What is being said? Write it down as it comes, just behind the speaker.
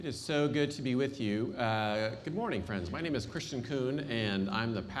It is so good to be with you. Good morning, friends. My name is Christian Kuhn, and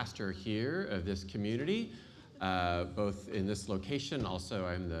I'm the pastor here of this community, both in this location. Also,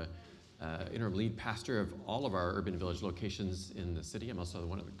 I'm the interim lead pastor of all of our Urban Village locations in the city. I'm also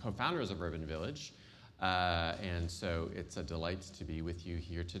one of the co-founders of Urban Village, and so it's a delight to be with you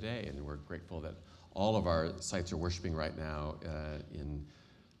here today. And we're grateful that all of our sites are worshiping right now in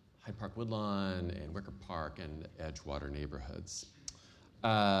Hyde Park Woodlawn and Wicker Park and Edgewater neighborhoods.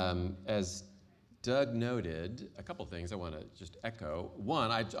 As Doug noted, a couple things I want to just echo.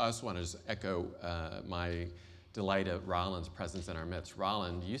 One, I also want to just echo my delight at Roland's presence in our midst.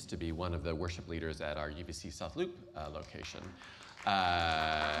 Roland used to be one of the worship leaders at our UBC South Loop location,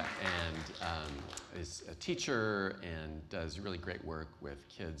 and is a teacher and does really great work with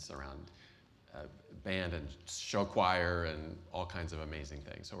kids around band and show choir and all kinds of amazing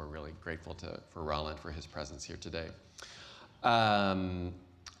things. So we're really grateful for Roland for his presence here today.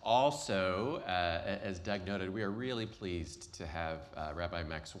 Also, as Doug noted, we are really pleased to have Rabbi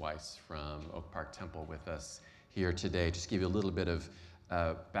Max Weiss from Oak Park Temple with us here today. Just give you a little bit of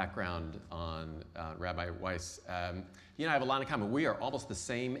background on Rabbi Weiss. He and I have a lot in common. We are almost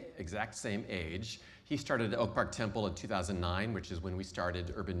the exact same age. He started at Oak Park Temple in 2009, which is when we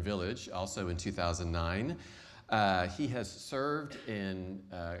started Urban Village, also in 2009. He has served in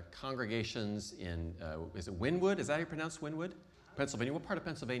congregations in, is it Wynwood? Is that how you pronounce Wynwood? Pennsylvania. What part of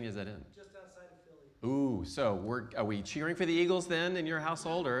Pennsylvania is that in? Just outside of Philly. Ooh, so are we cheering for the Eagles then in your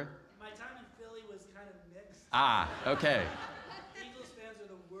household, or? My time in Philly was kind of mixed. Ah, okay. Eagles fans are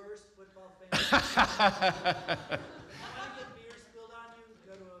the worst football fans. You want to get beer spilled on you?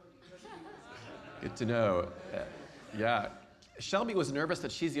 Go to Eagles. Good to know. Yeah. Shelby was nervous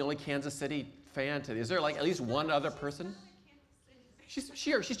that she's the only Kansas City fan today. Is there like at least one other person? She's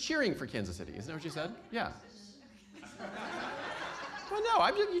cheering for Kansas City. Isn't that what she said? Yeah. Well, no,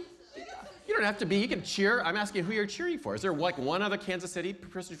 you don't have to be. You can cheer. I'm asking who you're cheering for. Is there like one other Kansas City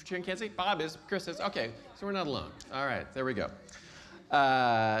person cheering Kansas City? Bob is. Chris is. Okay, so we're not alone. All right, there we go.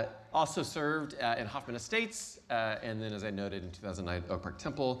 Also served in Hoffman Estates, and then, as I noted, in 2009, Oak Park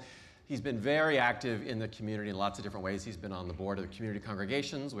Temple. He's been very active in the community in lots of different ways. He's been on the board of the Community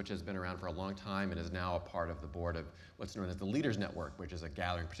Congregations, which has been around for a long time, and is now a part of the board of what's known as the Leaders Network, which is a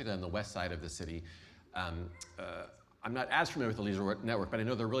gathering, particularly on the west side of the city. I'm not as familiar with the Leaders Network, but I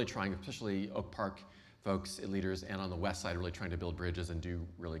know they're really trying, especially Oak Park folks, leaders, and on the west side, really trying to build bridges and do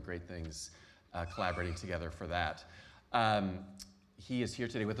really great things, collaborating together for that. He is here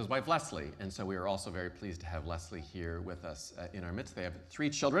today with his wife, Leslie, and so we are also very pleased to have Leslie here with us in our midst. They have 3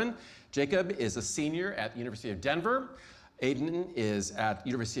 children. Jacob is a senior at the University of Denver. Aiden is at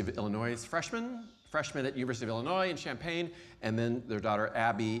University of Illinois freshman at University of Illinois in Champaign, and then their daughter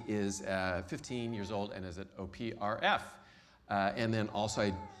Abby is 15 years old and is at OPRF. And then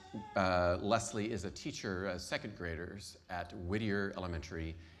also Leslie is a teacher, second graders at Whittier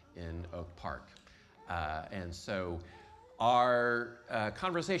Elementary in Oak Park. And so our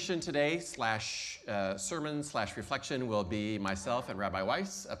conversation today /sermon /reflection will be myself and Rabbi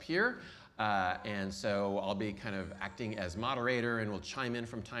Weiss up here. And so I'll be kind of acting as moderator, and we'll chime in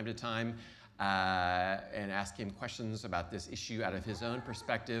from time to time and ask him questions about this issue out of his own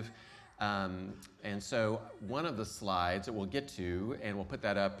perspective. And so one of the slides that we'll get to, and we'll put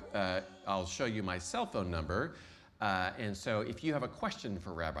that up, I'll show you my cell phone number. And so if you have a question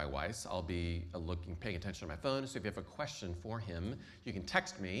for Rabbi Weiss, I'll be paying attention to my phone. So if you have a question for him, you can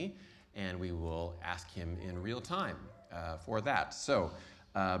text me, and we will ask him in real time for that. So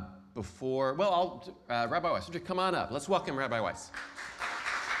Rabbi Weiss, would you come on up? Let's welcome Rabbi Weiss.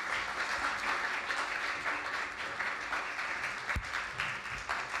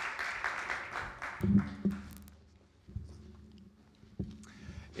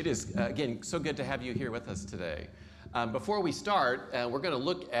 It is, again, so good to have you here with us today. Before we start, we're going to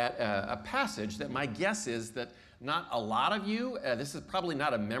look at a passage that my guess is that not a lot of you, this is probably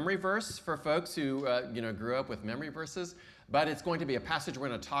not a memory verse for folks who grew up with memory verses, but it's going to be a passage we're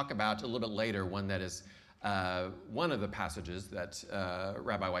going to talk about a little bit later, one that is one of the passages that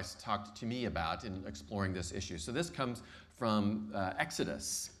Rabbi Weiss talked to me about in exploring this issue. So this comes from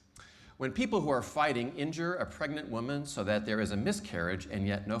Exodus. When people who are fighting injure a pregnant woman so that there is a miscarriage and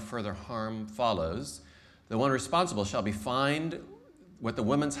yet no further harm follows, the one responsible shall be fined what the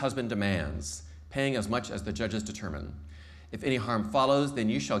woman's husband demands, paying as much as the judges determine. If any harm follows, then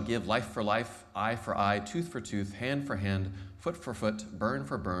you shall give life for life, eye for eye, tooth for tooth, hand for hand, foot for foot, burn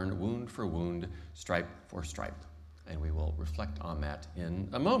for burn, wound for wound, stripe for stripe. And we will reflect on that in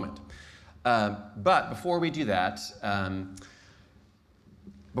a moment. But before we do that,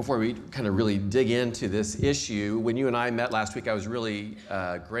 before we kind of really dig into this issue, when you and I met last week, I was really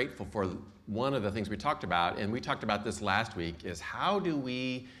grateful for one of the things we talked about, and we talked about this last week, is how do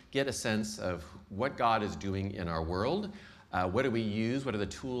we get a sense of what God is doing in our world? What do we use? What are the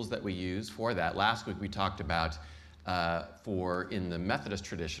tools that we use for that? Last week we talked about in the Methodist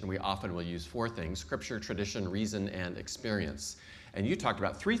tradition, we often will use 4 things: scripture, tradition, reason, and experience. And you talked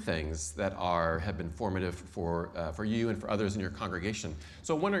about 3 things that have been formative for you and for others in your congregation.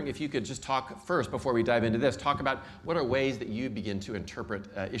 So I'm wondering if you could just talk first, before we dive into this, talk about what are ways that you begin to interpret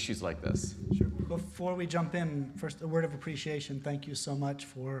issues like this. Sure. Before we jump in, first, a word of appreciation. Thank you so much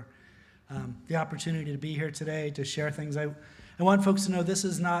for the opportunity to be here today, to share things. I want folks to know this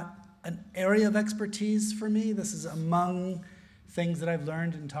is not an area of expertise for me. This is among things that I've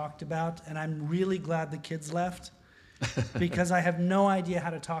learned and talked about, and I'm really glad the kids left because I have no idea how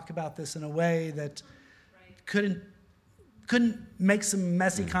to talk about this in a way that couldn't make some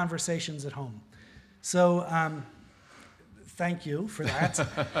messy conversations at home. So thank you for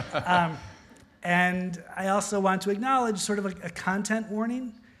that. And I also want to acknowledge sort of a content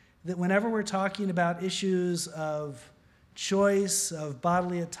warning that whenever we're talking about issues of choice, of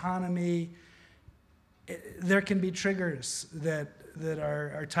bodily autonomy, there can be triggers that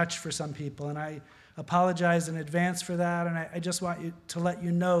are touched for some people. And I apologize in advance for that, and I just want to let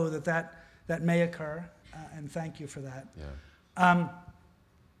you know that may occur, and thank you for that. Yeah.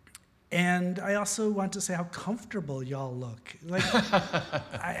 And I also want to say how comfortable y'all look. Like,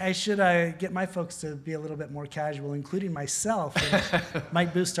 I should get my folks to be a little bit more casual, including myself. It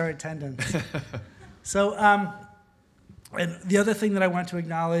might boost our attendance. So, and the other thing that I want to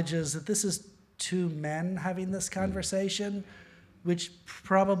acknowledge is that this is 2 men having this conversation, which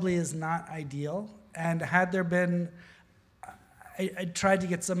probably is not ideal. And had there been, I tried to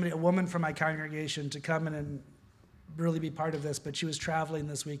get a woman from my congregation to come in and really be part of this, but she was traveling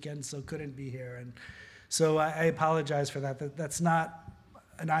this weekend, so couldn't be here. And so I apologize for that. That's not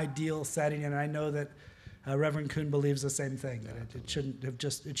an ideal setting, and I know that Reverend Kuhn believes the same thing, that it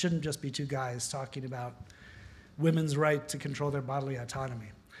shouldn't just be 2 guys talking about women's right to control their bodily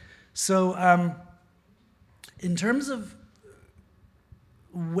autonomy. So in terms of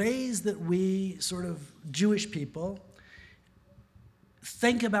ways that we sort of Jewish people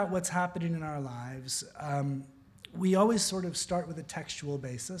think about what's happening in our lives, we always sort of start with a textual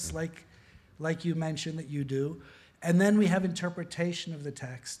basis, like you mentioned that you do, and then we have interpretation of the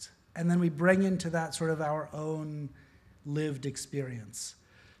text, and then we bring into that sort of our own lived experience.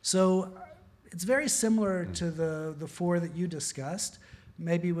 So it's very similar to the 4 that you discussed,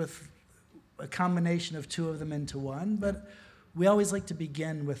 maybe with a combination of 2 of them into one, but we always like to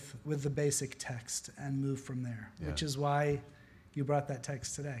begin with the basic text and move from there, which is why you brought that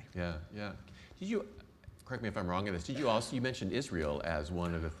text today. Yeah, yeah. Did you, correct me if I'm wrong in this, you mentioned Israel as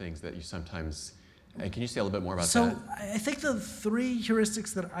one of the things that you sometimes, can you say a little bit more about that? So I think the 3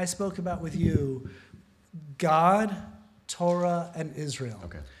 heuristics that I spoke about with you, God, Torah, and Israel.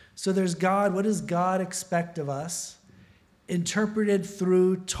 Okay. So there's God. What does God expect of us? Interpreted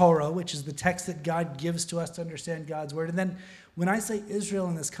through Torah, which is the text that God gives to us to understand God's word. And then when I say Israel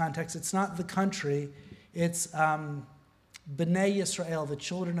in this context, it's not the country, it's B'nai Yisrael, the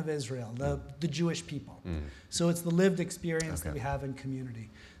children of Israel, the Jewish people. So it's the lived experience that we have in community.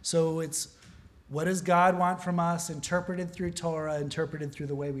 So it's what does God want from us, interpreted through Torah, interpreted through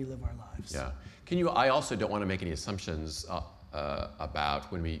the way we live our lives. Yeah. I also don't want to make any assumptions about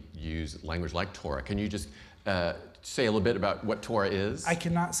when we use language like Torah. Can you just say a little bit about what Torah is? I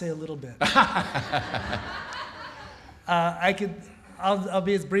cannot say a little bit. I'll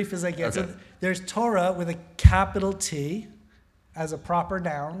be as brief as I can. Okay. So there's Torah with a capital T as a proper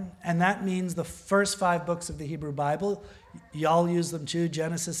noun, and that means the first 5 books of the Hebrew Bible. Y'all use them too: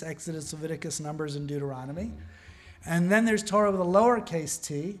 Genesis, Exodus, Leviticus, Numbers, and Deuteronomy. And then there's Torah with a lowercase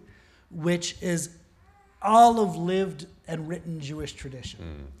t, which is all of lived and written Jewish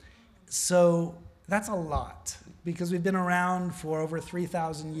tradition. So that's a lot, because we've been around for over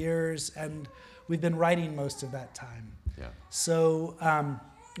 3,000 years, and we've been writing most of that time. Yeah. So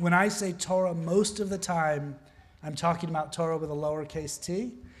when I say Torah, most of the time, I'm talking about Torah with a lowercase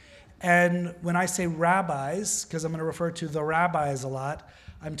t. And when I say rabbis, because I'm going to refer to the rabbis a lot,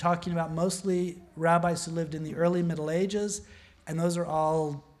 I'm talking about mostly rabbis who lived in the early Middle Ages, and those are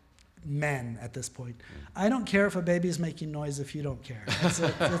all men at this point. I don't care if a baby's making noise if you don't care.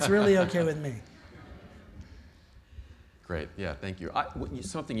 It's really okay with me. Great. Yeah, thank you.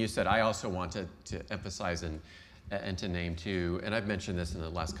 Something you said I also wanted to emphasize and to name too, and I've mentioned this in the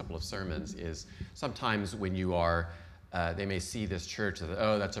last couple of sermons, is sometimes when you are, they may see this church as,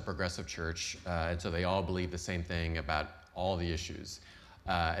 oh, that's a progressive church, and so they all believe the same thing about all the issues.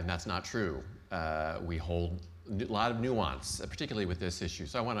 and that's not true. We hold a lot of nuance, particularly with this issue.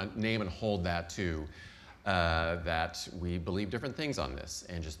 So I want to name and hold that too, that we believe different things on this,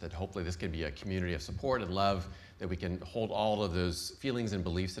 and just that hopefully this can be a community of support and love, that we can hold all of those feelings and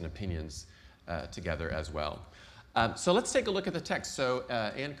beliefs and opinions together as well. So let's take a look at the text. So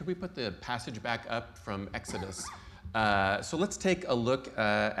Anne, could we put the passage back up from Exodus? So let's take a look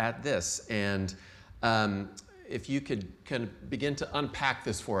at this, and if you could kind of begin to unpack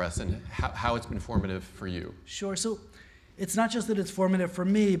this for us and how it's been formative for you. Sure. So it's not just that it's formative for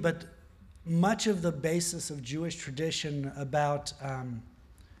me, but much of the basis of Jewish tradition about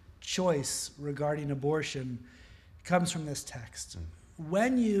choice regarding abortion comes from this text.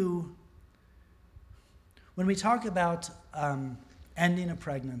 When we talk about ending a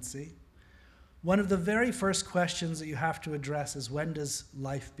pregnancy, one of the very first questions that you have to address is, when does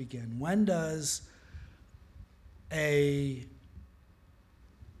life begin? When does an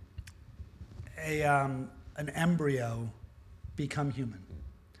embryo become human?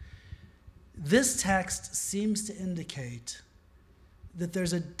 This text seems to indicate that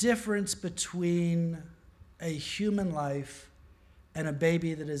there's a difference between a human life and a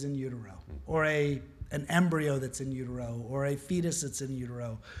baby that is in utero, or an embryo that's in utero, or a fetus that's in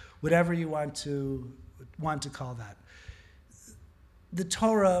utero, whatever you want to call that. The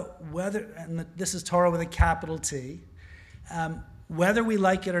Torah, and this is Torah with a capital T, whether we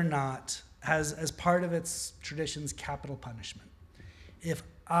like it or not, has as part of its traditions capital punishment. If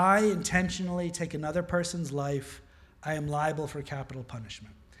I intentionally take another person's life, I am liable for capital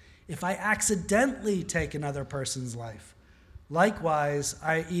punishment. If I accidentally take another person's life, likewise,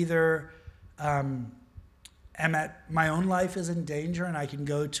 I either my own life is in danger and I can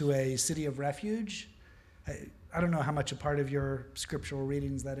go to a city of refuge. I don't know how much a part of your scriptural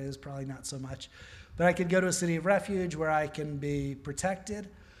readings that is, probably not so much. But I could go to a city of refuge where I can be protected,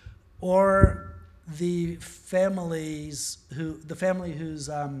 or the family whose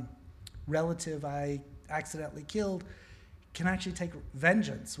relative I accidentally killed can actually take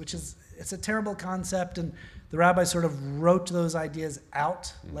vengeance, it's a terrible concept, and the rabbis sort of wrote those ideas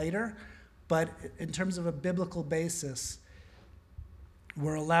out later. But in terms of a biblical basis,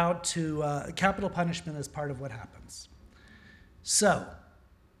 we're allowed to, capital punishment is part of what happens. So,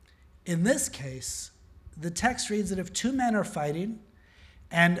 in this case, the text reads that if two men are fighting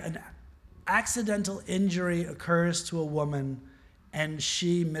and an accidental injury occurs to a woman and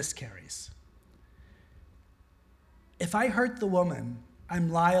she miscarries, if I hurt the woman, I'm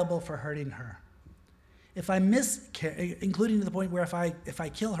liable for hurting her. If I miscarry, including to the point where if I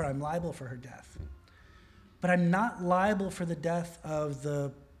kill her, I'm liable for her death. But I'm not liable for the death of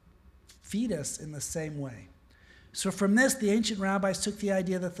the fetus in the same way. So from this, the ancient rabbis took the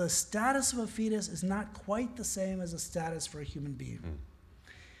idea that the status of a fetus is not quite the same as a status for a human being.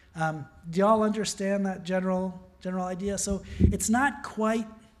 Do y'all understand that general idea? So it's not quite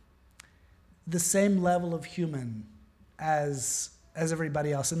the same level of human as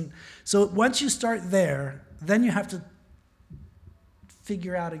everybody else. And so once you start there, then you have to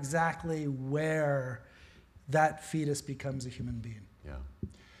figure out exactly where that fetus becomes a human being. Yeah.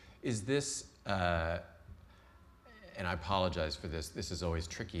 Is this, and I apologize for this, this is always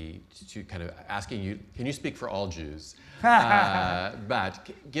tricky to kind of asking you, can you speak for all Jews? But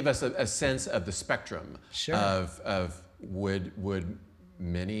give us a sense of the spectrum. Sure. of would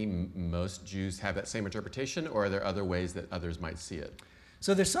most Jews have that same interpretation, or are there other ways that others might see it?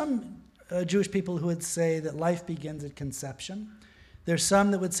 So there's some Jewish people who would say that life begins at conception. There's some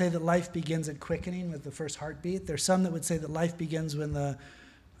that would say that life begins at quickening with the first heartbeat. There's some that would say that life begins when the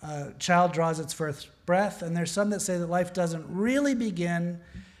child draws its first breath. And there's some that say that life doesn't really begin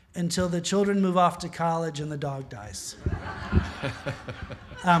until the children move off to college and the dog dies.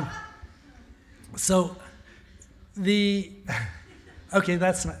 Okay,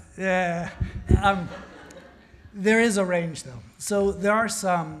 that's not, yeah. There is a range, though. So there are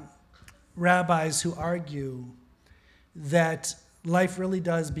some rabbis who argue that life really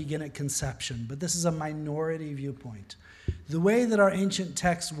does begin at conception, but this is a minority viewpoint. The way that our ancient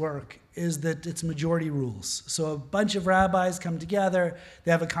texts work is that it's majority rules. So a bunch of rabbis come together,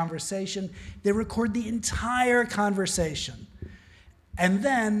 they have a conversation, they record the entire conversation, and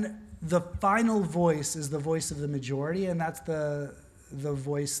then the final voice is the voice of the majority, and that's the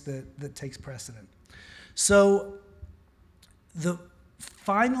voice that takes precedent. So the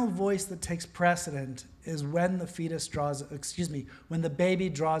final voice that takes precedent is when when the baby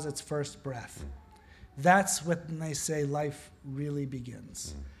draws its first breath. That's when they say life really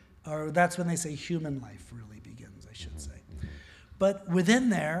begins. Or that's when they say human life really begins, I should say. But within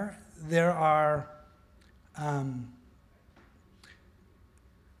there are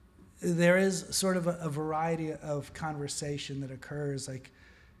there is sort of a variety of conversation that occurs. Like,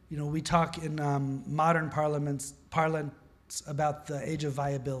 we talk in modern parlance about the age of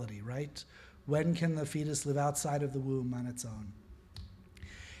viability, right? When can the fetus live outside of the womb on its own?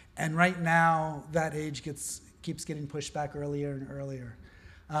 And right now, that age keeps getting pushed back earlier and earlier.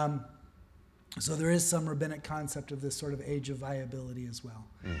 So there is some rabbinic concept of this sort of age of viability as well.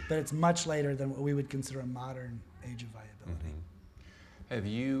 But it's much later than what we would consider a modern age of viability.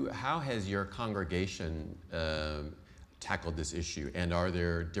 How has your congregation tackled this issue? And are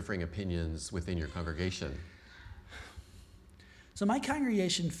there differing opinions within your congregation? So my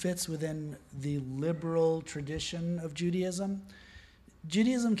congregation fits within the liberal tradition of Judaism.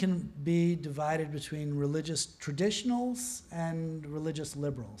 Judaism can be divided between religious traditionals and religious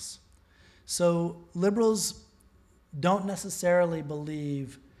liberals. So liberals don't necessarily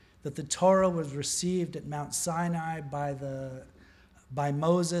believe that the Torah was received at Mount Sinai by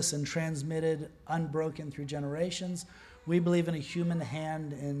Moses and transmitted unbroken through generations. We believe in a human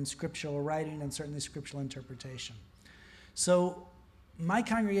hand in scriptural writing and certainly scriptural interpretation. So my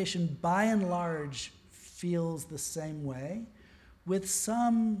congregation, by and large, feels the same way, with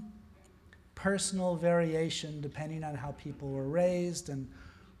some personal variation depending on how people were raised and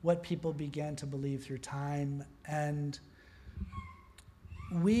what people began to believe through time. And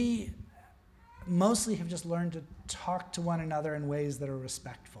we mostly have just learned to talk to one another in ways that are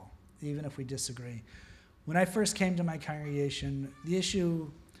respectful, even if we disagree. When I first came to my congregation, the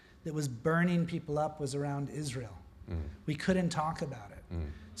issue that was burning people up was around Israel. We couldn't talk about it.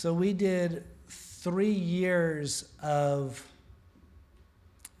 So we did 3 years of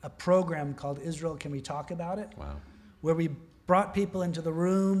a program called Israel Can We Talk About It? Wow. Where we brought people into the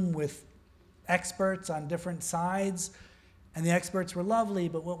room with experts on different sides, and the experts were lovely,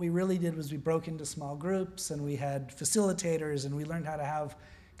 but what we really did was we broke into small groups, and we had facilitators, and we learned how to have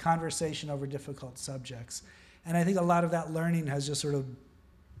conversation over difficult subjects. And I think a lot of that learning has just sort of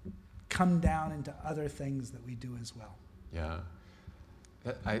come down into other things that we do as well. Yeah.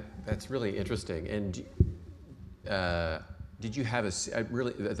 That's really interesting. And did you have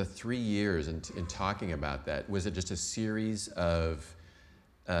the 3 years in talking about that, was it just a series of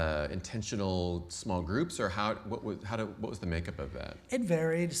intentional small groups, or what was the makeup of that? It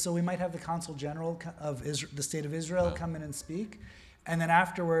varied. So we might have the Consul General of the State of Israel come in and speak, and then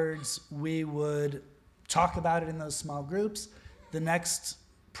afterwards we would talk about it in those small groups. The next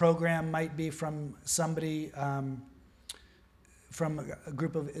program might be from somebody from a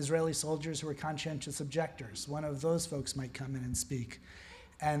group of Israeli soldiers who were conscientious objectors. One of those folks might come in and speak,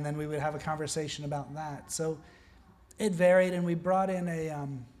 and then we would have a conversation about that. So it varied, and we brought in there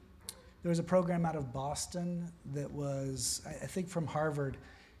was a program out of Boston that was, I think from Harvard,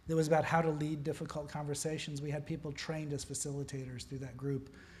 that was about how to lead difficult conversations. We had people trained as facilitators through that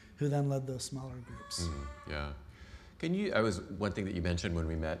group who then led those smaller groups. Yeah. One thing that you mentioned when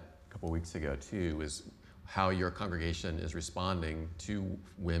we met a couple weeks ago too was how your congregation is responding to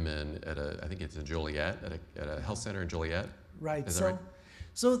women I think it's in Joliet, at a health center in Joliet. Right. Is that right?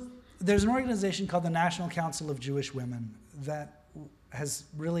 So there's an organization called the National Council of Jewish Women that has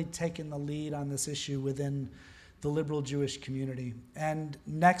really taken the lead on this issue within the liberal Jewish community. And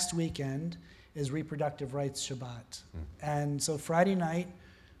next weekend is Reproductive Rights Shabbat. And so Friday night,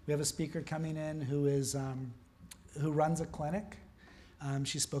 we have a speaker coming in who runs a clinic.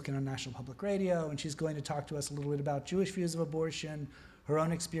 She's spoken on National Public Radio, and she's going to talk to us a little bit about Jewish views of abortion, her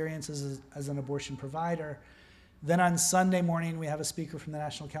own experiences as an abortion provider. Then on Sunday morning, we have a speaker from the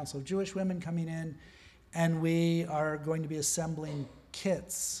National Council of Jewish Women coming in, and we are going to be assembling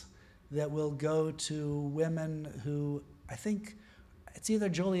kits that will go to women who, I think it's either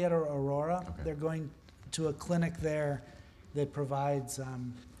Joliet or Aurora. Okay. They're going to a clinic there that provides,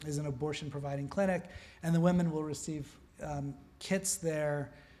 is an abortion providing clinic, and the women will receive kits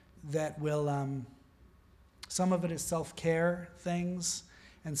there that will, some of it is self-care things,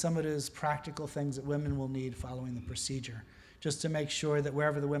 and some of it is practical things that women will need following the procedure, just to make sure that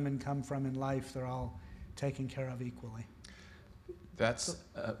wherever the women come from in life, they're all taken care of equally.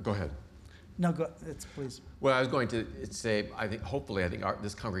 Go ahead. No, please. Well, I was going to say, I think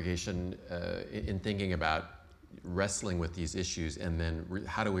this congregation, in thinking about wrestling with these issues, and then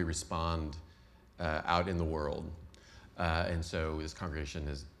how do we respond out in the world? And so this congregation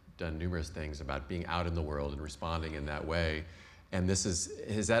has done numerous things about being out in the world and responding in that way. And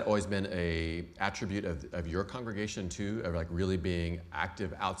has that always been a attribute of your congregation too, of like really being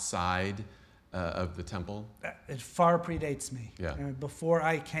active outside of the temple? It far predates me. Yeah. Before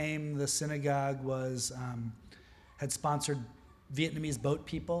I came, the synagogue had sponsored Vietnamese boat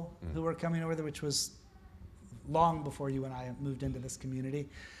people who were coming over there, which was long before you and I moved into this community.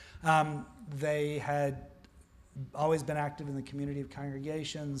 They had always been active in the community of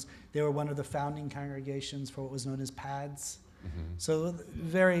congregations. They were one of the founding congregations for what was known as PADS. So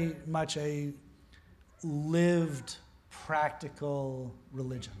very much a lived, practical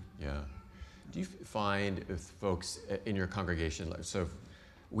religion. Yeah. Do you find if folks in your congregation, so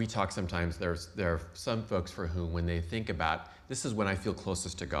we talk sometimes, there are some folks for whom when they think about, this is when I feel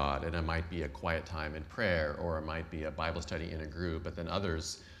closest to God, and it might be a quiet time in prayer, or it might be a Bible study in a group, but then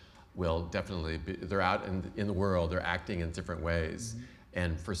others will definitely be, they're out in the world, they're acting in different ways.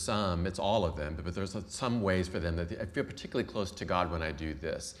 And for some, it's all of them, but there's some ways for them that I feel particularly close to God when I do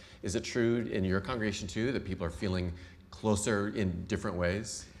this. Is it true in your congregation too, that people are feeling closer in different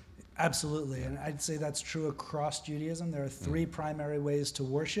ways? Absolutely, and I'd say that's true across Judaism. There are three primary ways to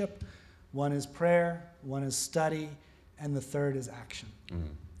worship. One is prayer, one is study, and the third is action.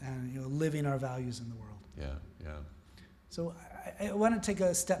 And living our values in the world. Yeah. So I want to take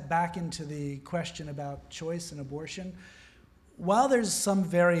a step back into the question about choice and abortion. While there's some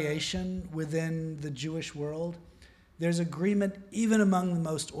variation within the Jewish world, there's agreement even among the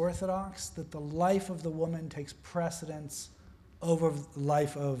most Orthodox that the life of the woman takes precedence over the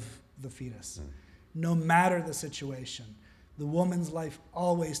life of the fetus. No matter the situation, the woman's life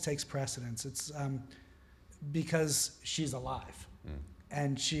always takes precedence. It's because she's alive,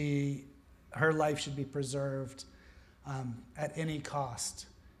 and her life should be preserved at any cost,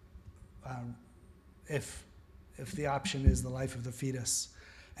 if the option is the life of the fetus.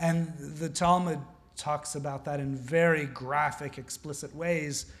 And the Talmud talks about that in very graphic, explicit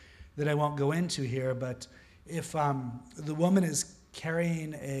ways that I won't go into here, but if the woman is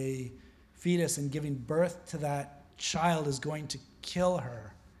carrying a fetus and giving birth to that child is going to kill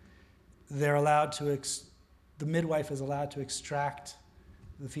her, they're allowed to, the midwife is allowed to extract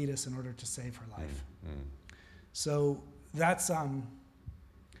the fetus in order to save her life. So that's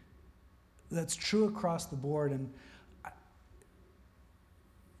true across the board. And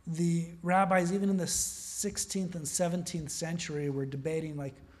the rabbis, even in the 16th and 17th century, were debating,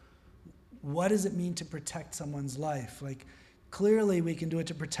 like, what does it mean to protect someone's life? Like, clearly we can do it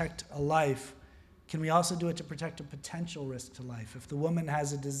to protect a life. Can we also do it to protect a potential risk to life? If the woman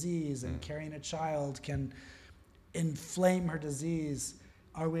has a disease and carrying a child can inflame her disease,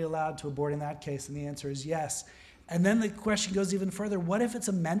 are we allowed to abort in that case? And the answer is yes. And then the question goes even further. What if it's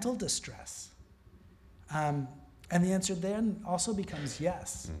a mental distress? And the answer then also becomes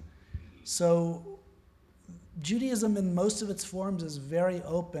yes. So Judaism in most of its forms is very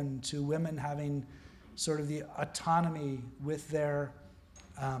open to women having sort of the autonomy with their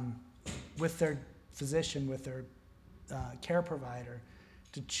physician, with their care provider,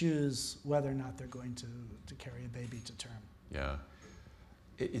 to choose whether or not they're going to carry a baby to term. Yeah.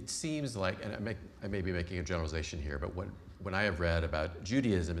 It seems like, and I may be making a generalization here, but when I have read about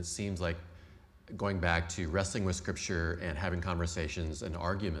Judaism, it seems like going back to wrestling with Scripture and having conversations and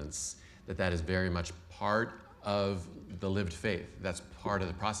arguments, that is very much part of the lived faith. That's part of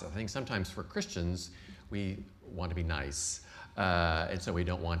the process. I think sometimes for Christians, we want to be nice, and so we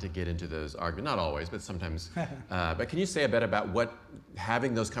don't want to get into those arguments. Not always, but sometimes. But can you say a bit about what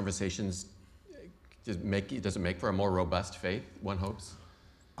having those conversations does it make for a more robust faith, one hopes?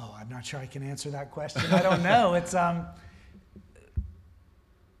 Oh, I'm not sure I can answer that question. I don't know. It's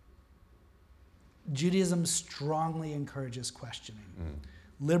Judaism strongly encourages questioning.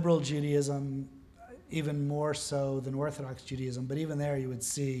 Liberal Judaism, even more so than Orthodox Judaism, but even there you would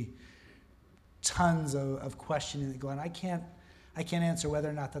see tons of questioning that go on. I can't answer whether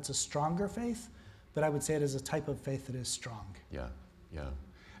or not that's a stronger faith, but I would say it is a type of faith that is strong. Yeah.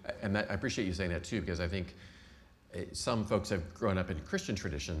 And I appreciate you saying that too, because I think some folks have grown up in Christian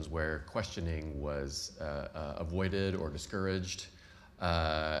traditions where questioning was avoided or discouraged.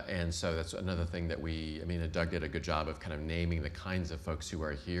 And so that's another thing that Doug did a good job of kind of naming the kinds of folks who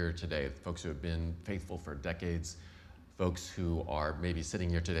are here today, folks who have been faithful for decades, folks who are maybe sitting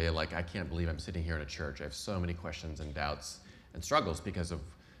here today like, I can't believe I'm sitting here in a church. I have so many questions and doubts and struggles because of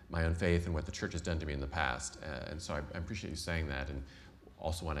my own faith and what the church has done to me in the past. And so I appreciate you saying that, and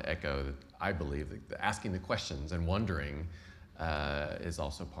also want to echo that I believe that asking the questions and wondering is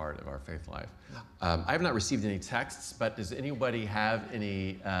also part of our faith life. I have not received any texts, but does anybody have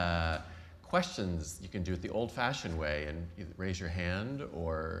any questions? You can do it the old-fashioned way and either raise your hand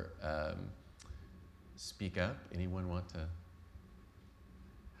or speak up. Anyone want to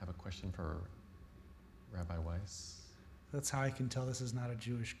have a question for Rabbi Weiss? That's how I can tell this is not a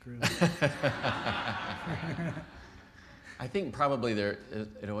Jewish group. I think probably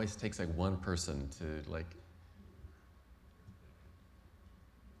it always takes like one person to like.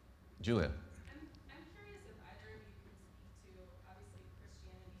 Julia. I'm curious if either of you can speak to, obviously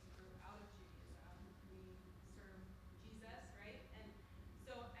Christianity is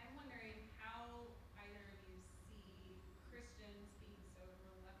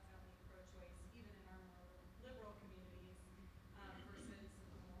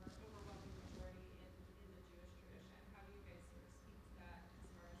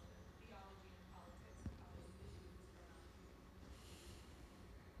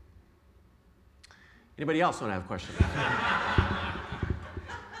Anybody else want to have questions?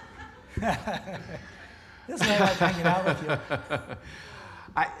 This is why I like hanging out with you.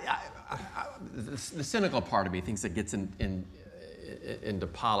 The cynical part of me thinks it gets into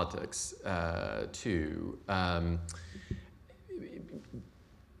politics too.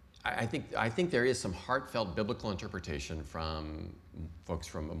 I think there is some heartfelt biblical interpretation from folks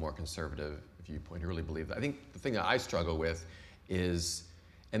from a more conservative viewpoint who really believe that. I think the thing that I struggle with is,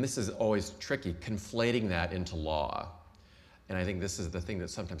 and this is always tricky, conflating that into law. And I think this is the thing that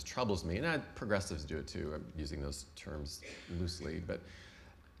sometimes troubles me, and progressives do it too. I'm using those terms loosely, but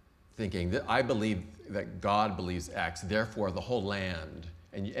thinking that I believe that God believes X, therefore the whole land,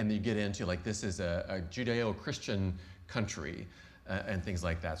 and you get into like this is a Judeo-Christian country and things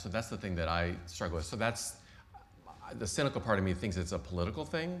like that. So that's the thing that I struggle with. So that's the cynical part of me thinks it's a political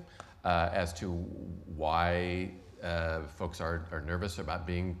thing as to why folks are nervous about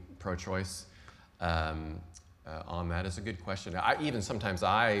being pro-choice. On that is a good question. Sometimes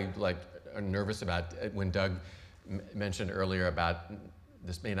I are nervous about when Doug mentioned earlier about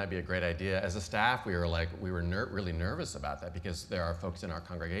this may not be a great idea. As a staff, we were really nervous about that because there are folks in our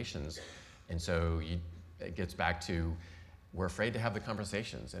congregations, and so it gets back to we're afraid to have the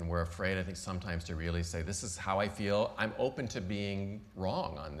conversations, and we're afraid, I think, sometimes to really say, this is how I feel. I'm open to being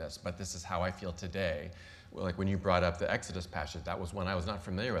wrong on this, but this is how I feel today. Well, like when you brought up the Exodus passage, that was one I was not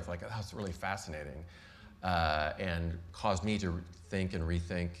familiar with. That was really fascinating. And caused me to think and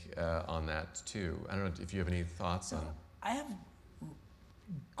rethink on that too. I don't know if you have any thoughts on. I have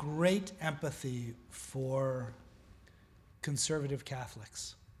great empathy for conservative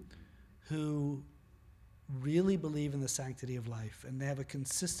Catholics who really believe in the sanctity of life, and they have a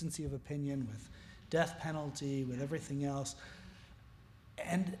consistency of opinion with death penalty, with everything else.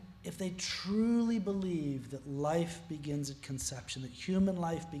 And if they truly believe that life begins at conception, that human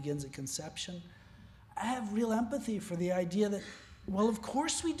life begins at conception, I have real empathy for the idea that, well, of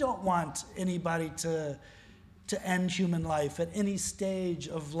course we don't want anybody to end human life at any stage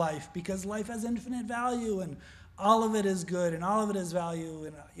of life, because life has infinite value and all of it is good and all of it is value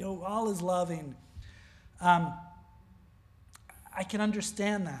and all is loving. I can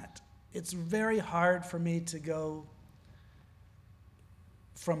understand that. It's very hard for me to go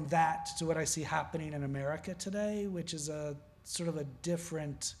from that to what I see happening in America today, which is a sort of a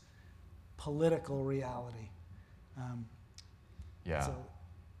different political reality. Yeah. So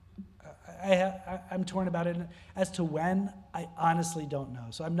I'm torn about it. As to when, I honestly don't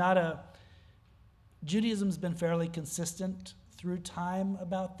know. So Judaism's been fairly consistent through time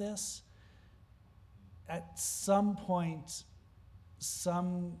about this. At some point,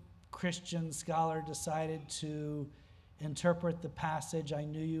 some Christian scholar decided to interpret the passage, I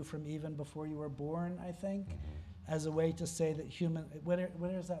knew you from even before you were born, I think, as a way to say that where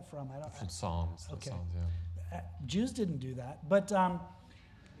is that from? From Psalms. Okay. Psalms, yeah. Jews didn't do that, but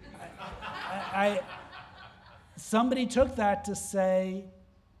somebody took that to say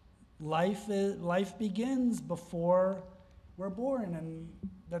life begins before we're born, and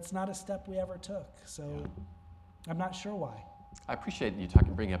that's not a step we ever took. So I'm not sure why. I appreciate you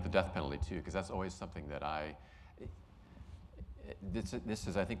bringing up the death penalty too, because that's always something that this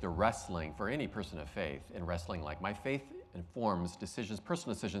is, I think, the wrestling for any person of faith, in wrestling like my faith informs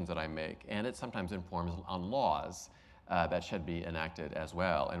personal decisions that I make, and it sometimes informs on laws that should be enacted as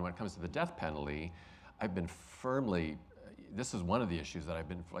well. And when it comes to the death penalty, I've been this is one of the issues that I've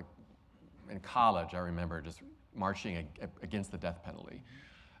been, in college, I remember just marching against the death penalty.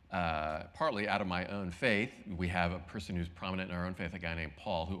 Partly out of my own faith. We have a person who's prominent in our own faith, a guy named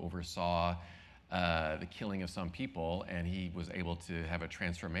Paul, who oversaw the killing of some people, and he was able to have a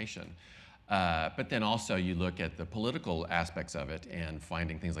transformation. But then also you look at the political aspects of it and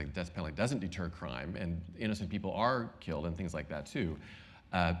finding things like the death penalty doesn't deter crime, and innocent people are killed and things like that too.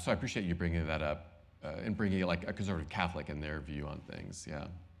 So I appreciate you bringing that up and bringing like a conservative Catholic and their view on things, yeah.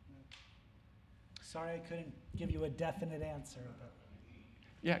 Sorry I couldn't give you a definite answer. But.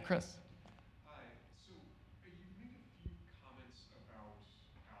 Yeah, Chris. Hi. So you made a few comments about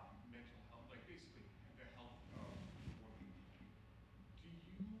mental health, like basically the health of women. Do you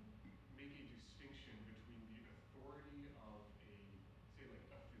make a distinction between the authority of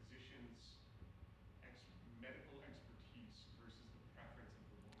a physician's medical expertise versus the preference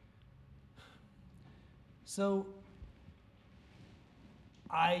of the woman? So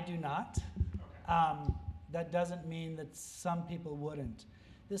I do not. Okay. That doesn't mean that some people wouldn't.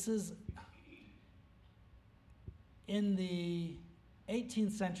 This is in the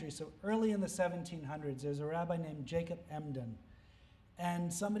 18th century, so early in the 1700s, there's a rabbi named Jacob Emden.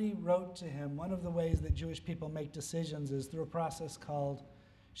 And somebody wrote to him, one of the ways that Jewish people make decisions is through a process called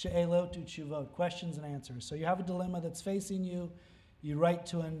She'elot utshuvot, questions and answers. So you have a dilemma that's facing you. You write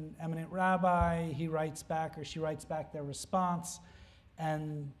to an eminent rabbi. He writes back or she writes back their response,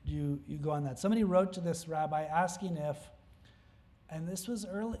 and you go on that. Somebody wrote to this rabbi asking if, and this was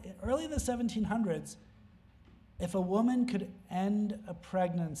early in the 1700s, if a woman could end a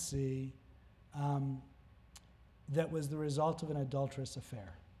pregnancy that was the result of an adulterous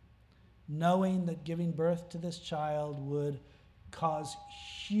affair, knowing that giving birth to this child would cause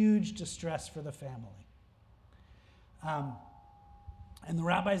huge distress for the family. And the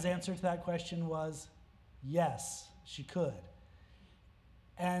rabbi's answer to that question was, yes, she could.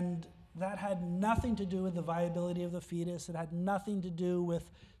 And that had nothing to do with the viability of the fetus. It had nothing to do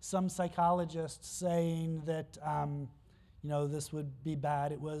with some psychologist saying that, this would be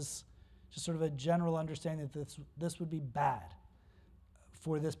bad. It was just sort of a general understanding that this would be bad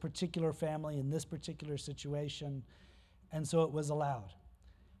for this particular family in this particular situation, and so it was allowed.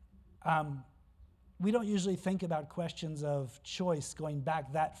 We don't usually think about questions of choice going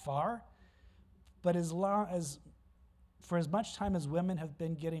back that far, but for as much time as women have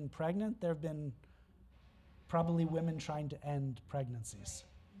been getting pregnant, there have been probably women trying to end pregnancies.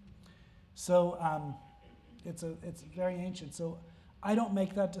 So it's very ancient. So I don't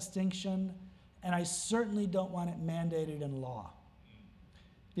make that distinction, and I certainly don't want it mandated in law,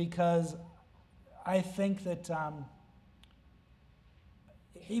 because I think that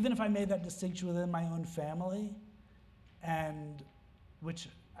even if I made that distinction within my own family, and which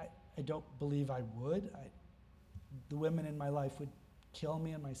I don't believe I would, the women in my life would kill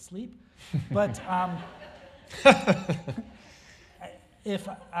me in my sleep, but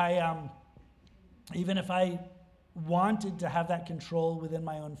even if I wanted to have that control within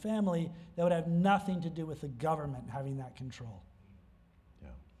my own family, that would have nothing to do with the government having that control. Yeah.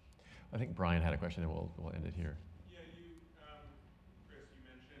 I think Brian had a question, and we'll end it here. Yeah, Chris, you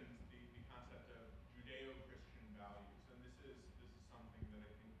mentioned the concept of Judeo-Christian values, and this is something that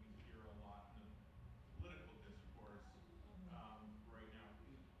I think we hear a lot in the political discourse right now.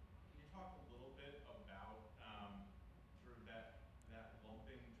 Can you talk a little bit about sort of that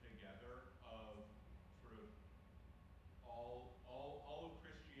lumping together of sort of all of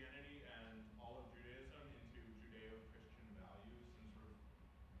Christianity and all of Judaism into Judeo-Christian values, and sort of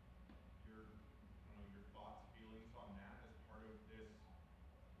your thoughts, feelings on that as part of this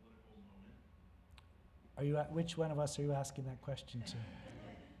political moment? Which one of us are you asking that question to?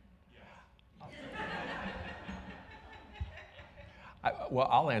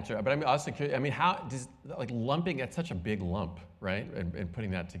 I'll answer, but I'm also curious. I mean, how does lumping? That's such a big lump, right? And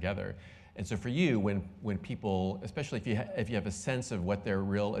putting that together. And so for you, when people, especially if you have a sense of what their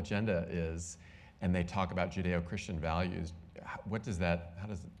real agenda is, and they talk about Judeo-Christian values, how does that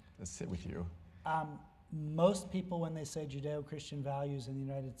sit with you? Most people, when they say Judeo-Christian values in the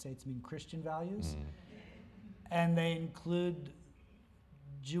United States, mean Christian values. And they include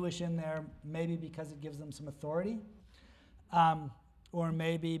Jewish in there, maybe because it gives them some authority, or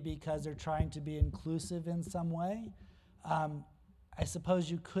maybe because they're trying to be inclusive in some way. I suppose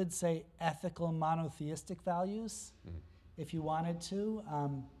you could say ethical monotheistic values, if you wanted to,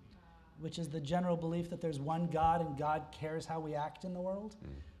 which is the general belief that there's one God and God cares how we act in the world,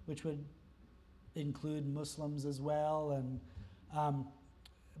 which would include Muslims as well. And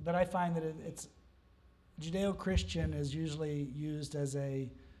but I find that it's Judeo-Christian is usually used as a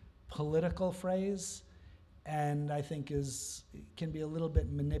political phrase, and I think can be a little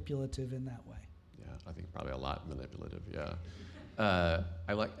bit manipulative in that way. Yeah, I think probably a lot manipulative. Yeah.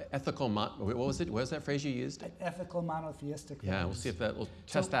 I like ethical. What was it? What was that phrase you used? Ethical monotheistic. Yeah, values. we'll see if we'll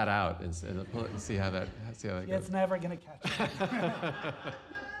test that out and see how that goes. It's never going to catch on.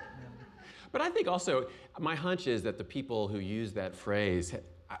 But I think also, my hunch is that the people who use that phrase,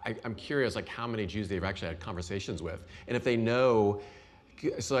 I'm curious, how many Jews they've actually had conversations with, and if they know.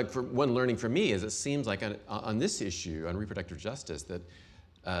 So, for one learning for me is it seems like on this issue, on reproductive justice, that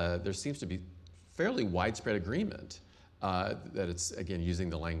there seems to be fairly widespread agreement that it's, again, using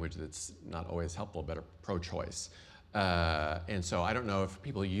the language that's not always helpful, but pro-choice. And so I don't know if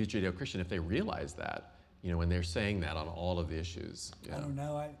people use Judeo-Christian, if they realize that, when they're saying that on all of the issues. Yeah. I don't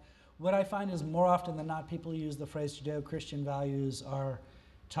know. What I find is more often than not, people who use the phrase Judeo-Christian values are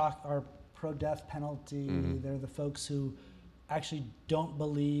pro-death penalty. They're the folks who actually don't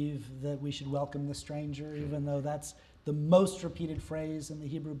believe that we should welcome the stranger, even though that's the most repeated phrase in the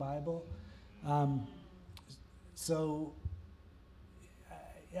Hebrew Bible. So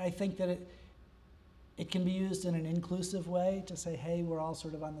I think that it can be used in an inclusive way to say, hey, we're all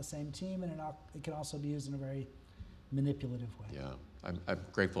sort of on the same team, and it can also be used in a very manipulative way. Yeah, I'm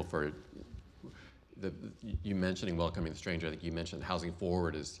grateful for you mentioning welcoming the stranger, I think you mentioned Housing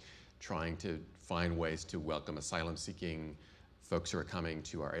Forward is trying to find ways to welcome asylum-seeking folks who are coming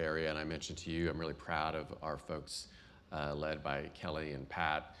to our area. And I mentioned to you, I'm really proud of our folks led by Kelly and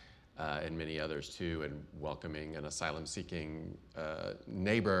Pat and many others too, and welcoming an asylum-seeking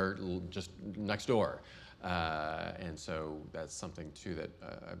neighbor just next door. And so that's something too that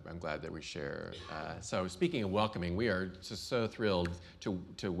I'm glad that we share. So speaking of welcoming, we are just so thrilled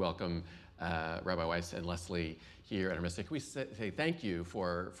to welcome Rabbi Weiss and Leslie here at our Mystic. Can we say thank you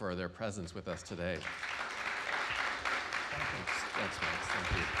for their presence with us today? Thanks, Max.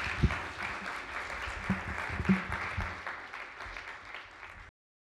 Thank you.